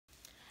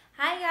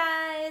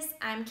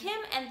I'm Kim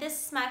and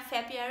this is my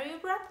February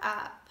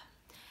wrap-up.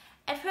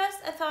 At first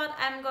I thought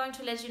I'm going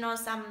to let you know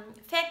some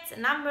facts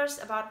and numbers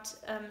about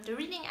the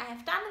reading I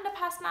have done in the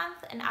past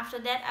month, and after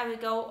that I will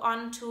go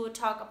on to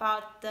talk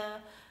about the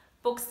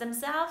books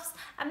themselves.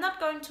 I'm not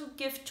going to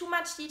give too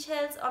much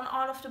details on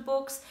all of the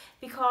books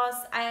because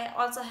I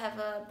also have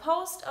a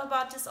post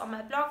about this on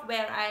my blog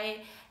where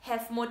I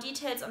have more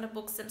details on the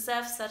books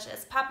themselves, such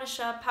as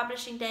publisher,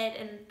 publishing date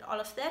and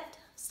all of that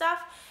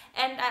stuff.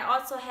 And I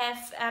also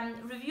have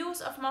reviews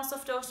of most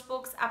of those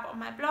books up on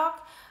my blog,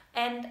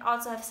 and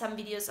also have some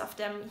videos of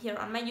them here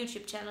on my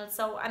YouTube channel,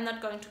 so I'm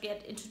not going to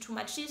get into too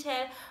much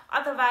detail,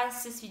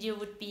 otherwise this video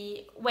would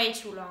be way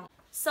too long.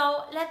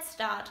 So let's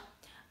start.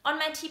 On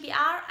my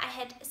TBR I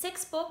had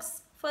 6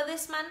 books for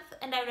this month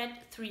and I read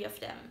 3 of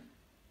them.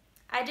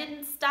 I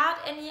didn't start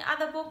any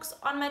other books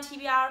on my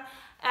TBR.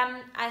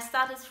 I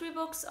started 3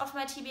 books of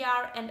my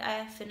TBR and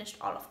I finished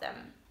all of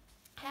them.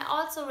 I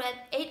also read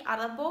 8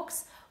 other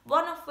books,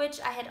 one of which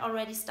I had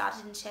already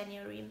started in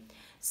January.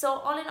 So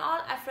all in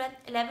all I've read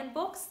 11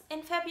 books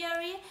in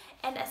February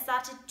and I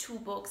started 2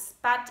 books,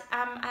 but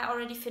I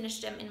already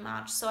finished them in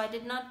March, so I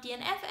did not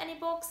DNF any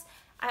books.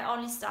 I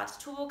only started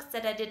 2 books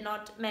that I did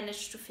not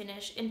manage to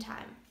finish in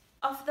time.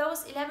 Of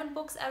those 11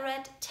 books I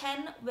read,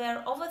 10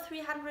 were over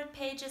 300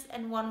 pages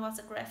and 1 was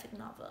a graphic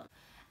novel.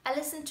 I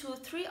listened to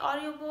 3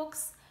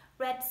 audiobooks,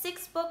 read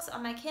 6 books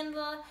on my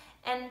Kindle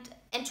and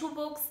 2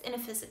 books in a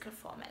physical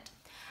format.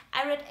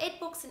 I read 8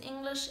 books in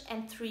English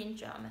and 3 in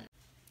German.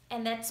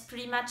 And that's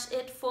pretty much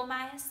it for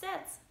my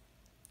stats.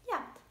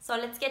 Yeah, so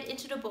let's get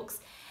into the books.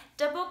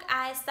 The book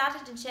I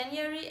started in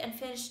January and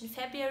finished in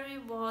February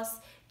was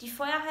Die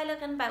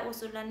Feuerheilerin by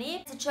Ursula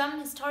Neb. It's a German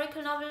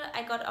historical novel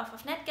I got off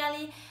of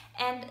NetGalley,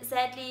 and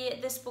sadly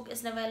this book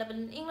isn't available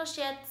in English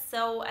yet,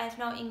 so I have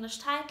no English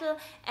title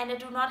and I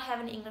do not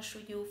have an English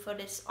review for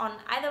this on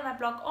either my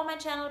blog or my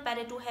channel, but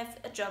I do have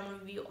a German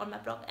review on my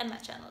blog and my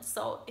channel,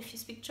 so if you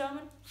speak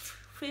German,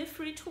 feel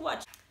free to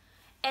watch.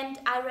 And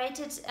I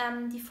rated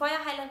Die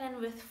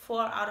Feuerheilerin with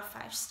 4 out of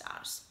 5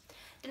 stars.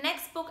 The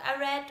next book I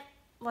read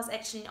was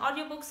actually an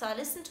audiobook, so I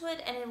listened to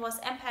it, and it was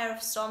Empire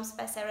of Storms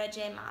by Sarah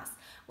J. Maas,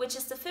 which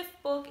is the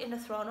 5th book in the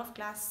Throne of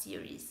Glass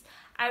series.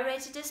 I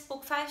rated this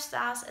book 5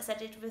 stars as I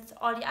did with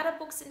all the other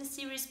books in the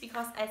series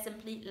because I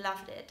simply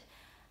loved it.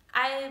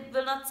 I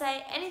will not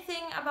say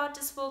anything about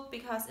this book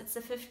because it's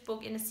the 5th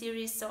book in the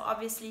series, so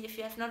obviously if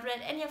you have not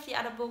read any of the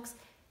other books,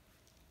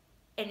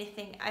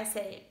 anything I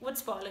say would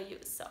spoil you,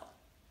 so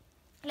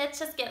let's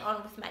just get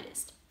on with my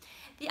list.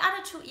 The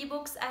other 2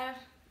 ebooks I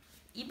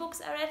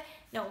read?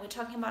 No, we're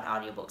talking about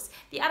audiobooks.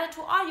 The other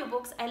 2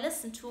 audiobooks I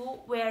listened to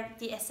were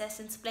The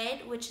Assassin's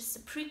Blade, which is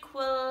the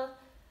prequel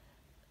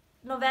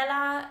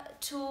novella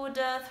to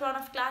the Throne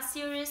of Glass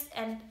series,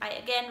 and I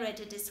again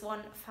rated this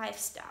one 5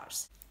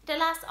 stars. The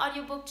last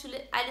audiobook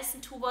I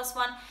listened to was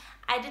one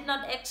I did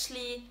not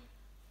actually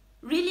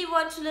really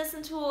want to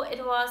listen to.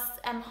 It was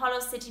Hollow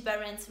City by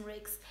Ransom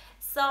Riggs.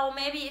 So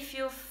maybe if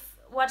you've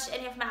watched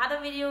any of my other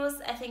videos,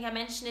 I think I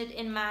mentioned it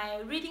in my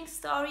reading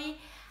story.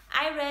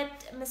 I read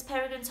Miss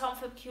Peregrine's Home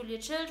for Peculiar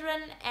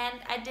Children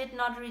and I did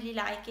not really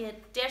like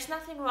it. There's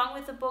nothing wrong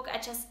with the book, I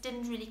just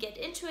didn't really get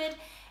into it.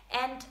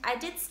 And I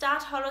did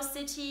start Hollow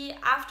City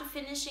after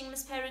finishing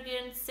Miss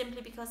Peregrine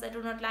simply because I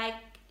do not like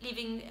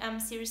leaving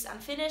series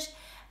unfinished,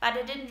 but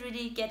I didn't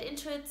really get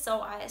into it,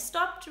 so I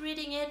stopped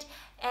reading it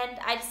and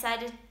I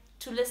decided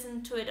to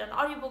listen to it on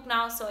audiobook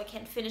now so I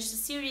can finish the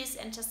series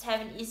and just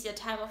have an easier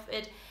time of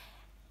it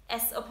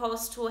as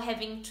opposed to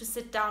having to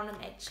sit down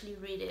and actually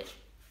read it.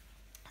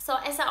 So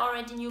as I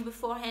already knew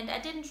beforehand, I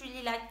didn't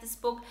really like this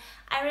book.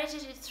 I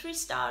rated it 3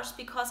 stars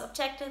because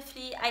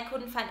objectively I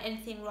couldn't find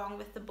anything wrong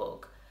with the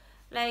book.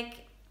 I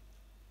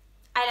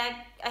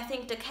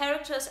think the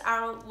characters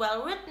are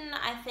well written,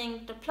 I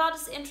think the plot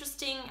is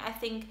interesting, I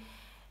think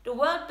the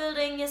world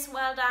building is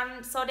well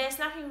done, so there's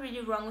nothing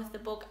really wrong with the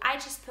book. I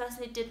just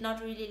personally did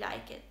not really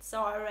like it,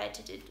 so I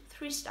rated it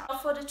 3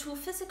 stars. For the 2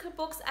 physical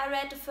books I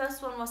read, the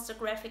first one was the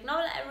graphic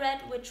novel I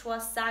read, which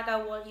was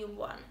Saga Volume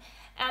 1.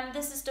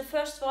 This is the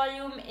first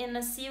volume in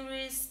a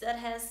series that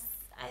has,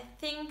 I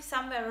think,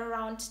 somewhere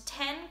around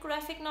 10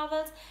 graphic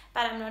novels,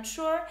 but I'm not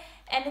sure.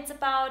 And it's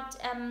about,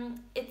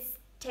 it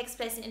takes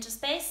place in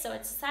interspace, so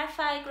it's a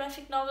sci-fi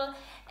graphic novel,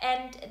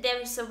 and there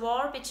is a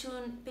war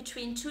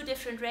between 2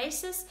 different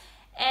races.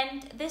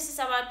 And this is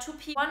about 2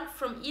 people, one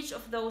from each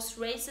of those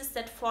races,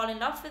 that fall in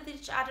love with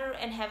each other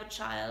and have a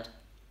child.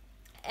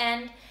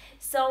 And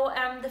so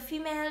the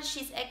female,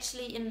 she's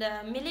actually in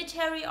the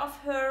military of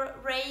her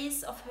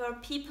race, of her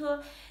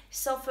people.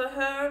 So for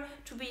her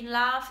to be in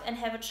love and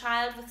have a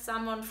child with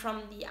someone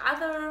from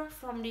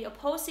the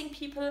opposing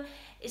people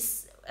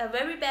is a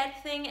very bad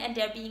thing, and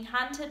they're being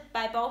hunted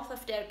by both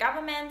of their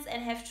governments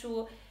and have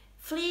to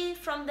flee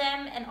from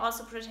them and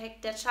also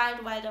protect their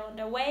child while they're on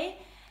their way.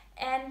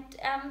 And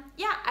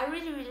yeah, I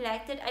really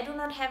liked it. I do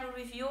not have a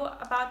review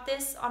about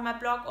this on my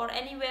blog or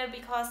anywhere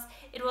because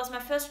it was my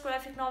first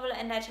graphic novel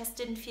and I just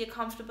didn't feel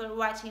comfortable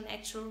writing an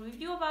actual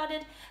review about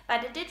it.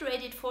 But I did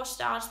rate it 4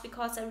 stars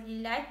because I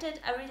really liked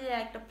it. I really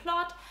liked the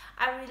plot,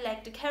 I really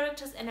liked the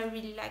characters, and I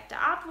really liked the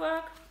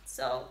artwork.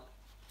 So,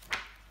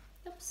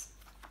 oops.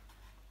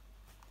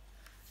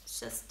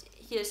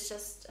 Here's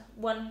just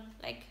one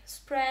like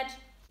spread.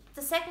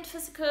 The second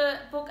physical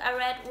book I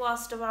read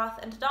was The Wrath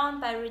and the Dawn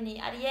by Renée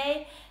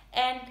Ahdieh,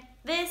 and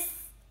this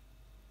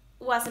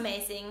was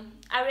amazing.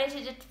 I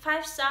rated it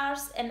 5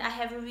 stars and I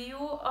have a review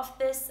of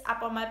this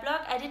up on my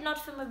blog. I did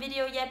not film a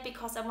video yet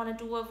because I want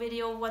to do a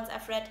video once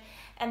I've read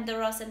The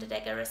Rose and the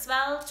Dagger as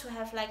well, to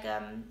have like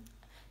a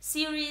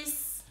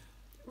series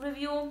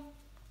review.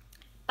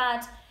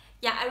 But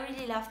yeah, I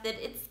really loved it.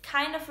 It's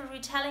kind of a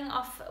retelling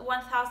of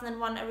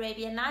 1001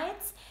 Arabian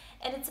Nights,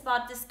 and it's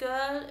about this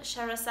girl,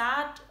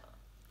 Sherazade.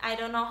 I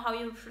don't know how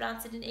you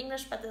pronounce it in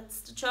English, but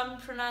that's the German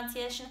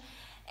pronunciation.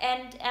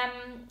 And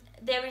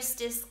there is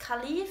this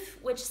caliph,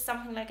 which is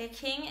something like a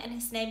king, and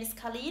his name is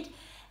Khalid.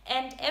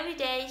 And every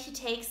day he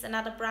takes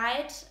another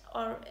bride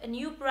or a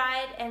new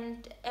bride,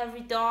 and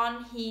every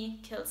dawn he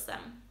kills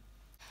them.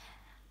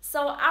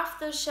 So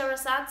after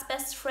Sherazade's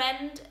best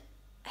friend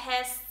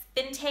has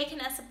been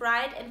taken as a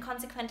bride and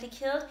consequently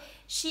killed,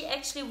 she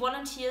actually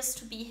volunteers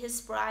to be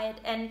his bride,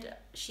 and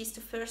she's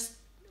the first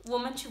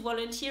woman to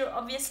volunteer,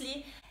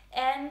 obviously.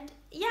 And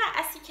yeah,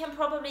 as you can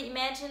probably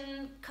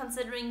imagine,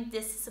 considering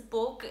this is a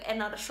book and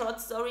not a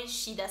short story,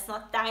 she does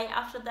not die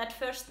after that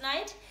first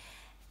night.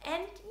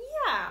 And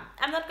yeah,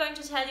 I'm not going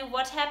to tell you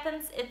what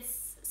happens.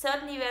 It's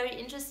certainly very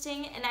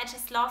interesting, and I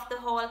just love the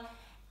whole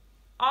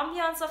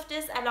ambience of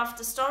this. I love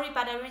the story,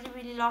 but I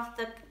really love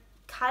the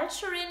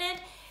culture in it.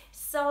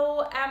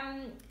 So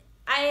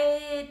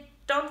I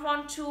don't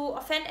want to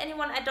offend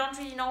anyone. I don't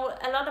really know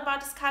a lot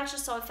about this culture,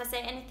 so if I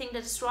say anything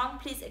that is wrong,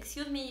 please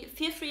excuse me,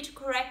 feel free to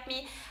correct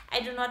me. I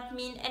do not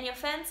mean any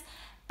offense,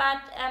 but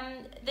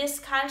this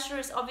culture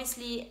is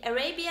obviously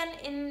Arabian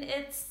in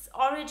its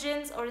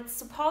origins, or it's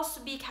supposed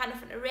to be kind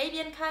of an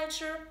Arabian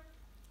culture,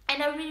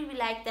 and I really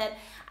like that.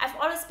 I've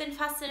always been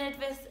fascinated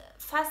with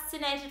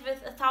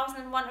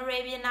 1001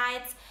 Arabian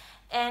Nights,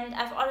 and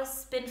I've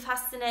always been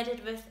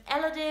fascinated with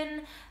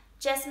Aladdin.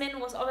 Jasmine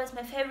was always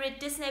my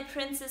favorite Disney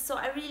princess, so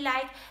I really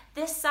like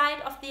this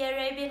side of the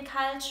Arabian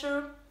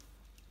culture.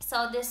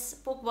 So this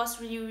book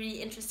was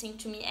really interesting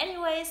to me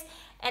anyways,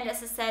 and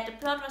as I said, the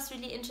plot was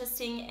really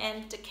interesting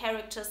and the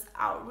characters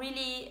are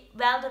really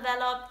well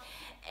developed,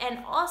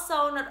 and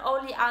also not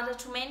only are the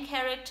 2 main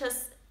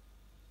characters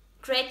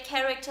great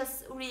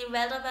characters, really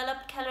well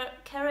developed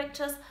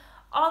characters,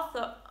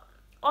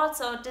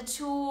 also the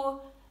 2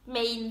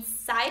 main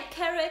side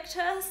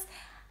characters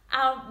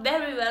are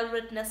very well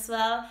written as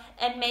well,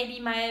 and maybe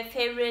my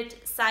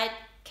favorite side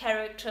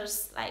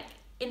characters, like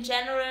in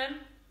general,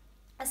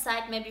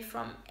 aside maybe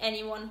from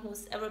anyone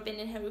who's ever been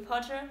in Harry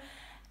Potter.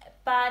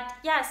 But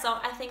yeah, so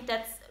I think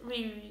that's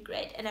really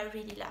great and I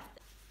really loved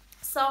it.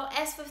 So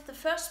as with the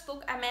first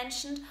book I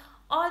mentioned,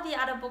 all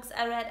the other books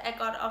I read I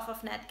got off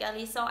of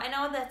NetGalley. So I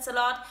know that's a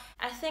lot.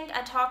 I think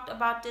I talked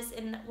about this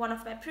in one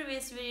of my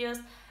previous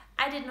videos.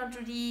 I did not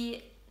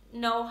really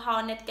know how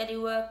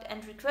NetGalley worked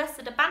and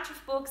requested a bunch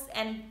of books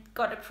and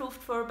got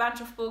approved for a bunch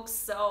of books,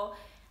 so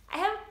I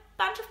have a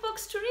bunch of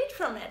books to read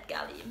from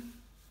NetGalley.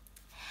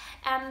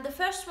 The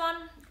first one,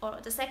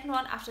 or the second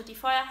one after Die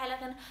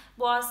Feuerheilerin,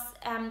 was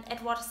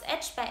At Water's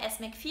Edge by S.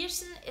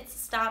 McPherson. It's the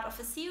start of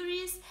a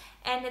series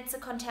and it's a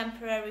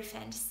contemporary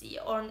fantasy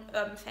or an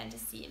urban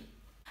fantasy.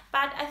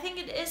 But I think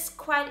it is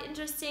quite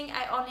interesting.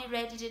 I only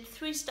rated it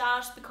 3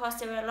 stars because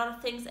there were a lot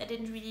of things I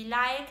didn't really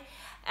like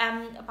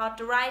about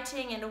the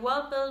writing and the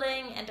world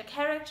building and the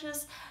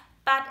characters,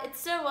 but it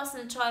still was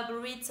an enjoyable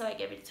read, so I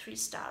gave it 3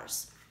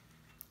 stars.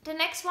 The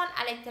next one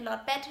I liked a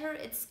lot better.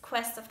 It's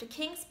Quest of the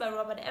Kings by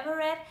Robert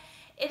Everett.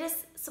 It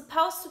is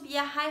supposed to be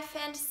a high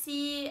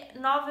fantasy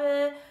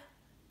novel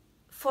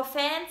for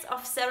fans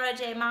of Sarah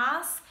J.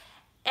 Maas,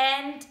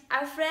 and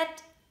I've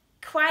read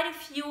quite a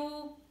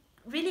few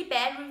really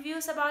bad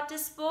reviews about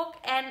this book,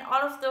 and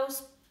all of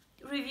those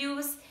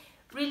reviews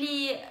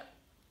really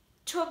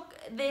took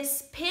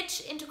this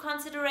pitch into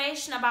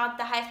consideration about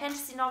the high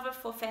fantasy novel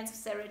for fans of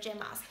Sarah J.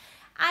 Maas.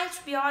 I,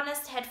 to be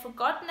honest, had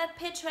forgotten that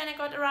pitch when I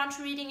got around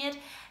to reading it,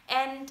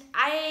 and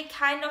I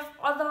kind of,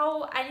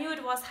 although I knew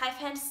it was high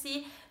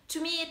fantasy,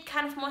 to me it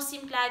kind of more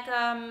seemed like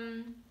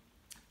a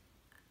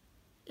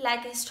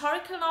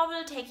historical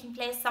novel taking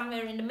place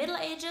somewhere in the Middle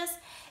Ages,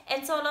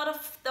 and so a lot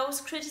of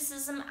those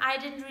criticism I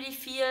didn't really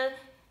feel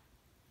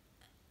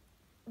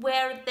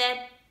were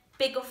that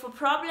big of a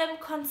problem,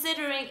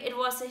 considering it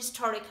was a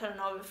historical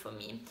novel for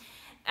me.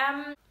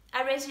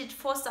 I rated it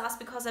 4 stars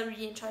because I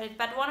really enjoyed it,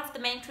 but one of the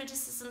main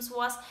criticisms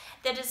was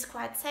that it's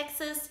quite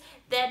sexist,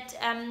 that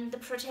the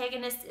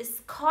protagonist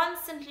is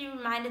constantly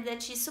reminded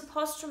that she's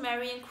supposed to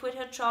marry and quit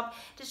her job,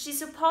 that she's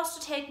supposed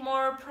to take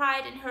more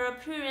pride in her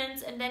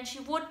appearance, and then she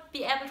would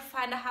be able to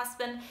find a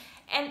husband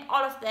and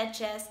all of that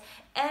jazz.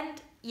 And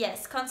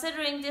yes,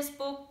 considering this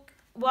book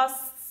was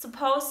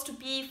supposed to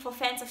be for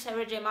fans of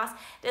Sarah J. Maas,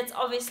 that's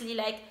obviously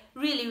like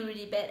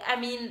really bad. I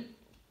mean,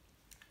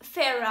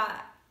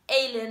 Farah,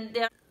 Aylin,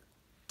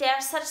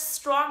 they're such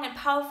strong and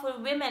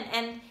powerful women,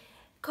 and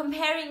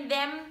comparing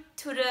them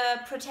to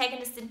the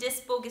protagonist in this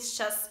book is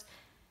just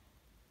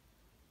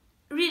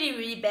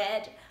really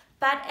bad.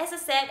 But as I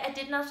said, I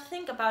did not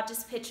think about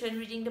this picture in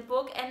reading the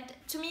book, and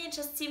to me it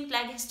just seemed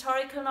like a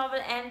historical novel,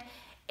 and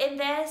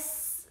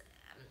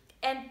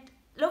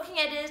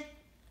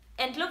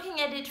looking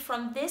at it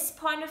from this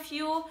point of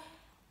view,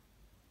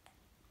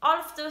 all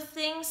of those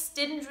things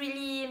didn't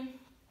really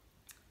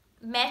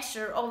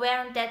matter or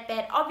weren't that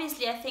bad.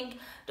 Obviously, I think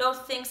those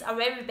things are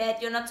very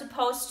bad. You're not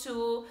supposed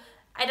to,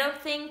 I don't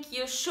think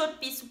you should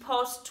be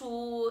supposed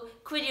to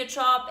quit your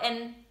job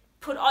and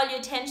put all your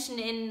attention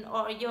in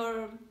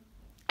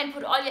and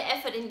put all your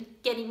effort in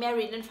getting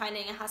married and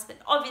finding a husband.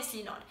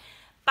 Obviously not.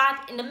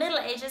 But in the Middle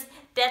Ages,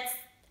 that's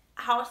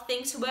how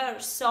things were.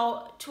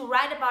 So to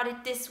write about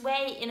it this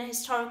way in a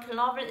historical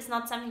novel is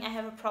not something I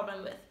have a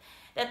problem with.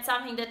 That's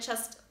something that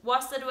just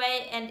was that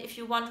way, and if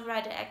you want to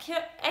write an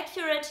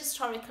accurate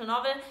historical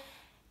novel,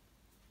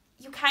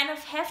 you kind of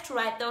have to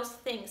write those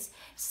things.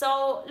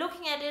 So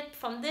looking at it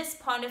from this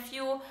point of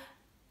view,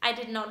 I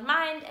did not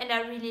mind, and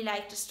I really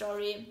liked the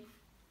story.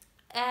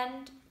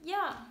 And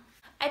yeah,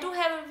 I do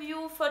have a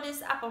review for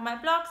this up on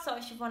my blog, so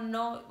if you want to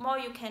know more,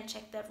 you can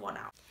check that one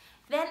out.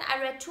 Then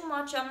I read 2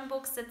 more German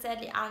books that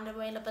sadly aren't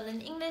available in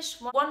English.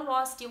 One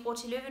was Die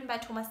Rote Löwin by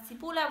Thomas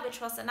Zibula,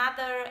 which was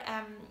another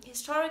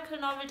historical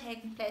novel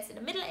taking place in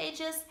the Middle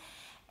Ages.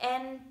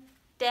 And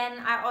then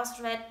I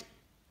also read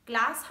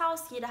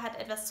Glashaus, Jeder hat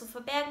etwas zu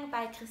verbergen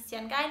by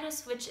Christian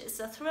Geilus, which is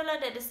a thriller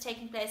that is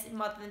taking place in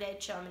modern day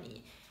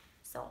Germany.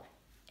 So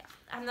yeah,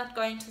 I'm not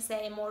going to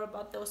say more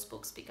about those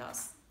books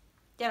because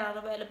they're not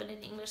available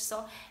in English,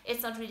 so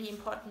it's not really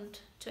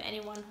important to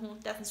anyone who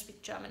doesn't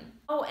speak German.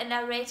 Oh, and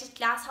I rated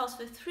Glashaus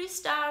with 3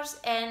 stars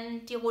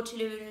and Die Rote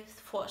Löwin with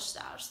 4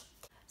 stars.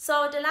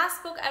 So the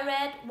last book I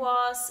read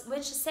was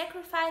Witch's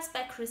Sacrifice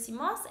by Chrissy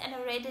Moss, and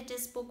I rated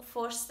this book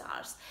 4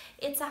 stars.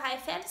 It's a high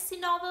fantasy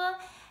novel,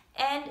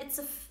 and it's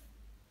a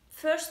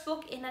first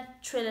book in a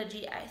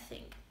trilogy, I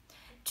think.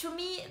 To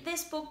me,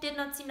 this book did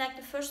not seem like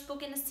the first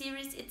book in the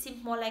series. It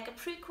seemed more like a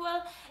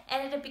prequel,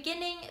 and at the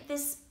beginning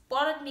this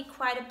bothered me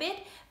quite a bit,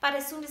 but I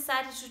soon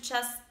decided to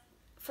just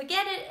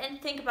forget it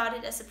and think about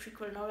it as a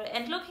prequel novel.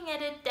 And looking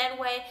at it that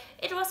way,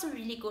 it was a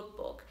really good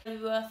book.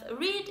 Worth a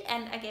read,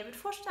 and I gave it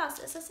 4 stars,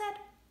 as I said.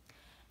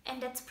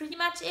 And that's pretty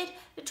much it.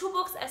 The 2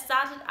 books I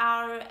started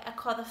are A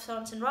Court of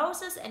Thorns and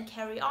Roses and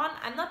Carry On.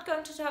 I'm not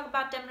going to talk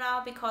about them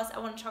now because I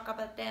want to talk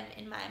about them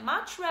in my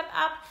March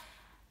wrap-up.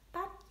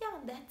 But yeah,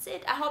 that's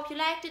it. I hope you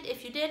liked it.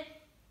 If you did,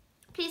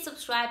 please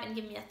subscribe and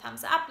give me a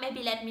thumbs up.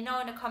 Maybe let me know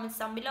in the comments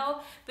down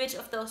below which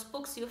of those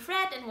books you've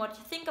read and what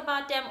you think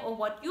about them, or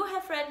what you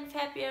have read in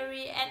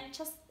February, and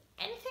just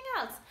anything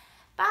else.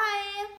 Bye!